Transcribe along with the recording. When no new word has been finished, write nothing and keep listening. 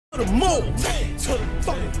fucking move. To the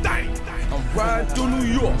fucking thing. I'm riding through New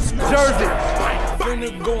York. Jersey.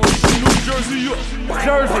 Finna go and see New Jersey up.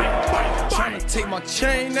 Jersey. Tryna take my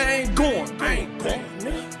chain, I ain't going.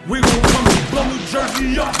 We gon' come and blow New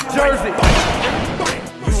Jersey up. Jersey.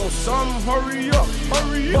 You want something? Hurry up.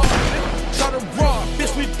 Hurry up. Try to rob,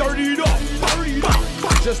 bitch, we 30'd up. 30'd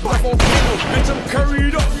up. Just left on Kano, bitch, I'm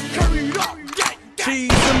curried up. Curried up.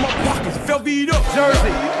 Keys in my pockets, velvet up.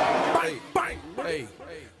 Jersey. Hey,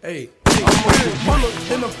 hey. I'm a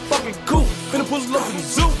bullet in the fucking coop. Finna pull up in the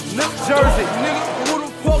zoo. Nigga, Jersey. Nigga, who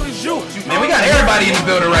the fuck is you? Man, we got everybody in the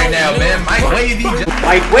building right now, man. Mike Wavy.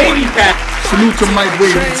 Mike Wavy, Pat. Salute to Mike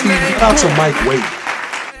Wavy TV. Shout out to Mike Wavy.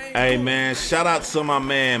 Hey, man, shout out to my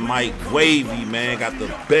man Mike Wavy, man. Got the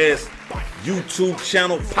best YouTube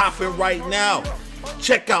channel popping right now.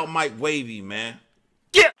 Check out Mike Wavy, man.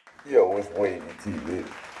 Yeah. Yo, it's Wavy TV.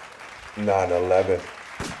 9/11.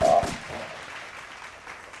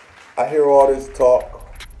 I hear all this talk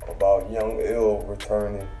about Young Ill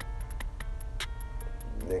returning.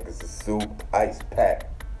 Niggas is soup, Icepack.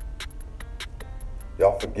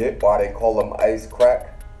 Y'all forget why they call him Ice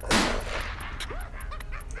Crack?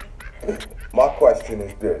 My question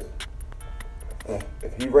is this.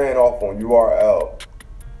 If he ran off on URL,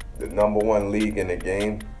 the #1 league in the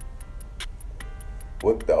game,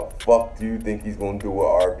 what the fuck do you think he's gonna do with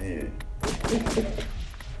RBE?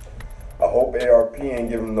 I hope ARP ain't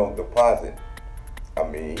give him no deposit. I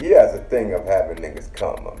mean, he has a thing of having niggas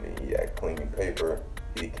come. I mean, he had clean paper.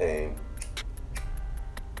 He came.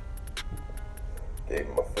 Gave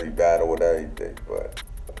him a free battle with everything, but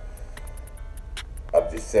I'm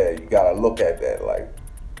just saying, you gotta look at that. Like,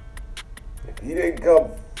 if he didn't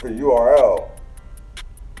come for URL,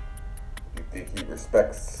 you think he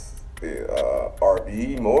respects the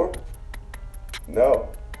RBE more? No.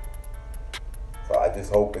 So I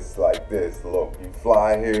just hope it's like this. Look, you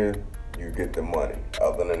fly here, you get the money.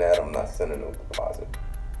 Other than that, I'm not sending no deposit.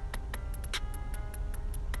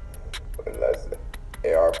 Unless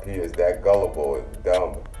ARP is that gullible and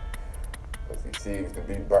dumb. Because he seems to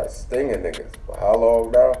be stinging niggas. For how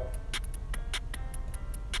long now?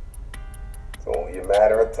 It's only a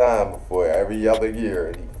matter of time before every other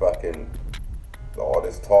year he fucking, all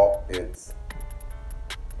this talk gets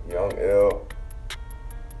Young Ill.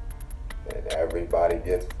 And everybody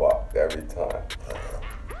gets fucked every time.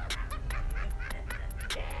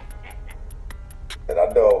 And I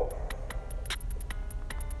know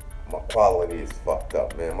my quality is fucked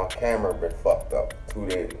up, man. My camera been fucked up for 2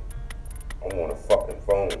 days. I'm on a fucking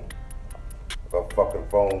phone. I got fucking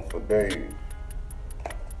phones for days.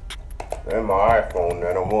 And my iPhone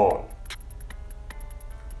that I'm on.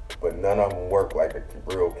 But none of them work like a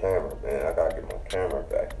real camera, man. I gotta get my camera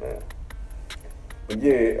back, man. But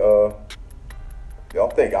yeah, y'all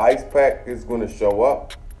think Icepack is gonna show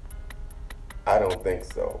up? I don't think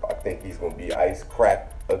so. I think he's gonna be Ice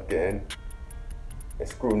Crack again and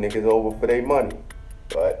screw niggas over for their money.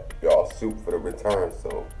 But y'all soup for the return,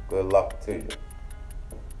 so good luck to you.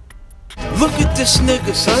 Look at this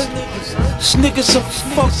nigga, son. This nigga's a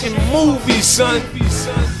fucking movie, son.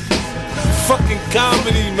 Fucking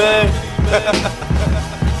comedy, man.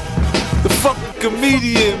 The fucking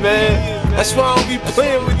comedian, man. That's why I don't be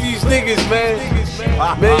playing with these niggas, man.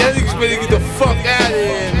 Man, y'all niggas better get the fuck out of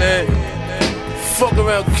here, man. Fuck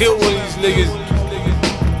around, kill one of these niggas.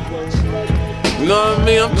 You know what I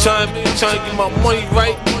mean? I'm trying to get my money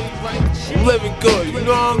right. I'm living good, you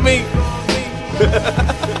know what I mean?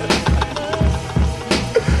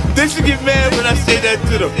 They should get mad when I say that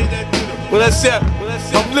to them. When I say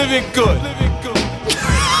I'm living good.